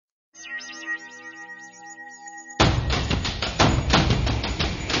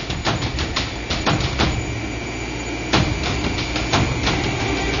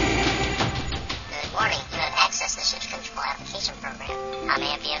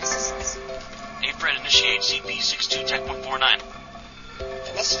of assistance. Hey Fred, initiate CP-62 Tech 149.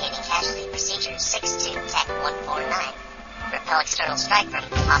 Initiating casualty procedure 62 Tech 149. Repel external strike from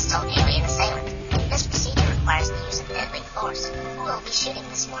hostile alien assailant. This procedure requires the use of deadly force. Who will be shooting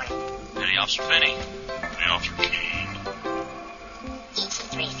this morning? Petty Officer Finney. Petty Officer King.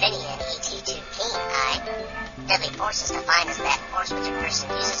 ET3 Finney and ET2 King, aye. Deadly force is defined as that force which a person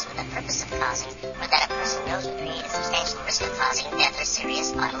uses for the purpose of causing, or that a person knows will create a substantial risk of causing death or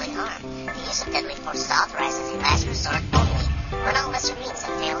serious bodily harm. The use of deadly force is authorized as a last resort only, when all lesser means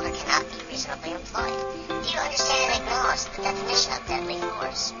have failed or cannot be reasonably employed. Do you understand and acknowledge the definition of deadly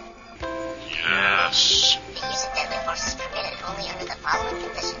force? Yes. The use of deadly force is permitted only under the following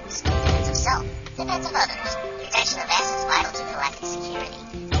conditions: defense of self, defense of others, protection of assets vital to galactic security,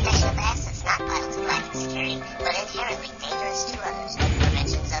 protection of assets not vital to galactic security, but inherently dangerous to others,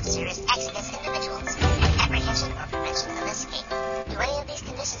 prevention of serious acts against individuals, and apprehension or prevention of escape. Do any of these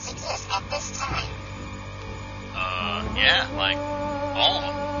conditions exist at this time? Yeah, like, all of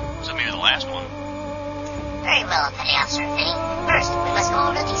them. Except maybe the last one. Very well, Petty Officer Finney. First, we must go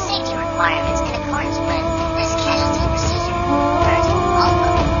over the safety requirements in accordance with this casualty procedure. First, all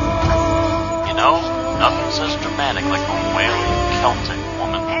weapons must be... You know, nothing says dramatic like a wailing Celtic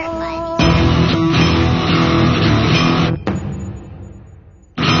woman.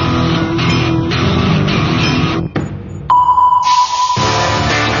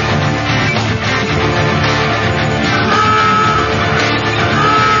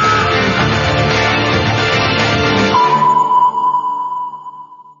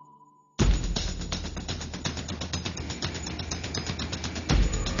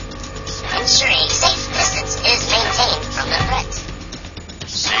 Ensuring safe distance is maintained from the threat.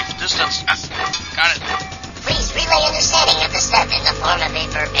 Safe distance. Got it. Please relay understanding of the step in the form of a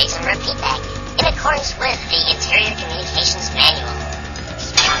verbatim repeat back, in accordance with the Interior Communications Manual.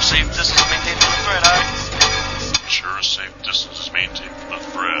 Sure, safe distance maintained from the threat, Sure as safe distance is maintained from the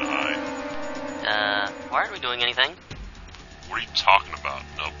threat, Why aren't we doing anything? What are you talking about?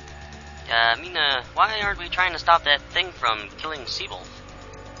 Nope. Why aren't we trying to stop that thing from killing Seawolf?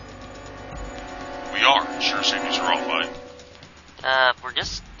 We are. Sure safeties are off, We're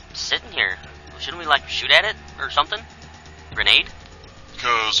just sitting here. Shouldn't we, shoot at it or something? Grenade?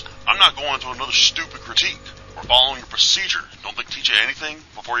 Because I'm not going to another stupid critique. We're following a procedure. Don't they teach you anything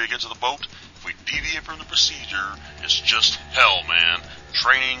before you get to the boat? If we deviate from the procedure, it's just hell, man.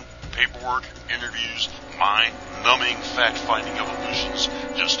 Training, paperwork, interviews, mind-numbing fact-finding evolutions.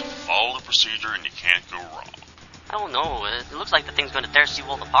 Just follow the procedure and you can't go wrong. I don't know. It looks like the thing's going to tear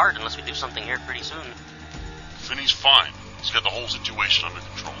Seawolf apart unless we do something here pretty soon. Finney's fine. He's got the whole situation under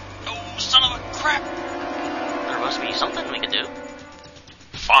control. Oh, son of a crap! There must be something we could do.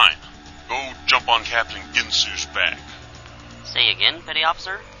 Fine. Go jump on Captain Ginsu's back. Say again, Petty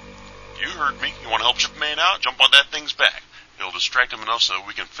Officer? You heard me. You want to help Shipmate out? Jump on that thing's back. It'll distract him enough so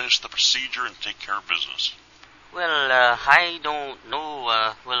we can finish the procedure and take care of business. Well, I don't know,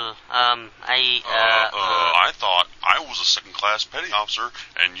 I thought I was a second-class petty officer,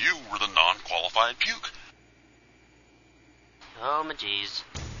 and you were the non-qualified puke. Oh, my jeez.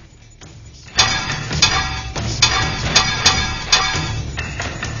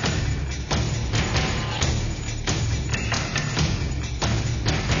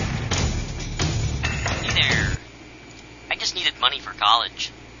 Hey there. I just needed money for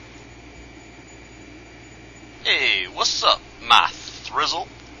college. Hey, what's up, my thrizzle?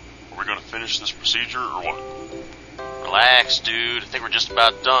 Are we going to finish this procedure, or what? Relax, dude. I think we're just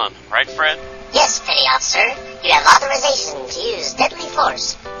about done. Right, Fred? Yes, Petty Officer. You have authorization to use deadly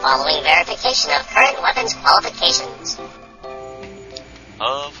force following verification of current weapons qualifications.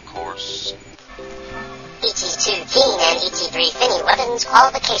 Of course. ET2 King and ET3 Finney weapons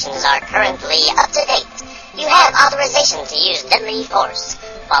qualifications are currently up to date. You have authorization to use deadly force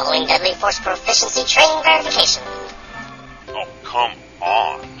following deadly force proficiency training verification. Oh, come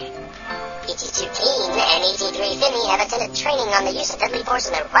on. ET2 King and ET3 Finney have attended training on the use of deadly force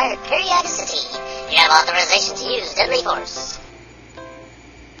in the required periodicity. You have authorization to use deadly force.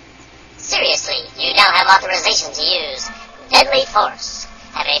 Seriously, you now have authorization to use deadly force.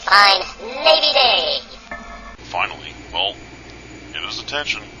 Have a fine Navy day. Finally. Well, get his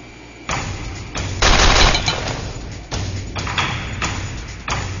attention.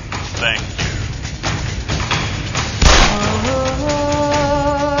 Thank you.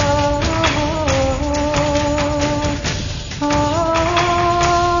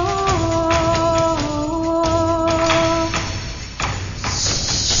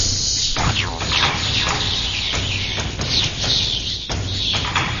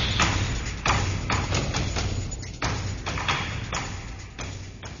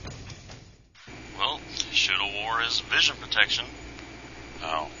 Should've wore his vision protection.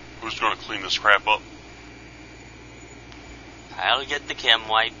 Now, who's gonna clean this crap up? I'll get the chem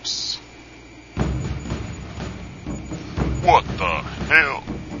wipes. What the hell?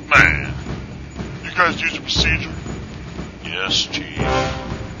 Man, you guys use a procedure? Yes, Chief.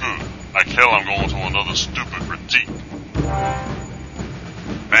 Good. I can tell I'm going to another stupid critique.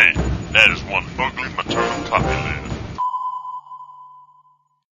 Man, that is one ugly maternal copy list.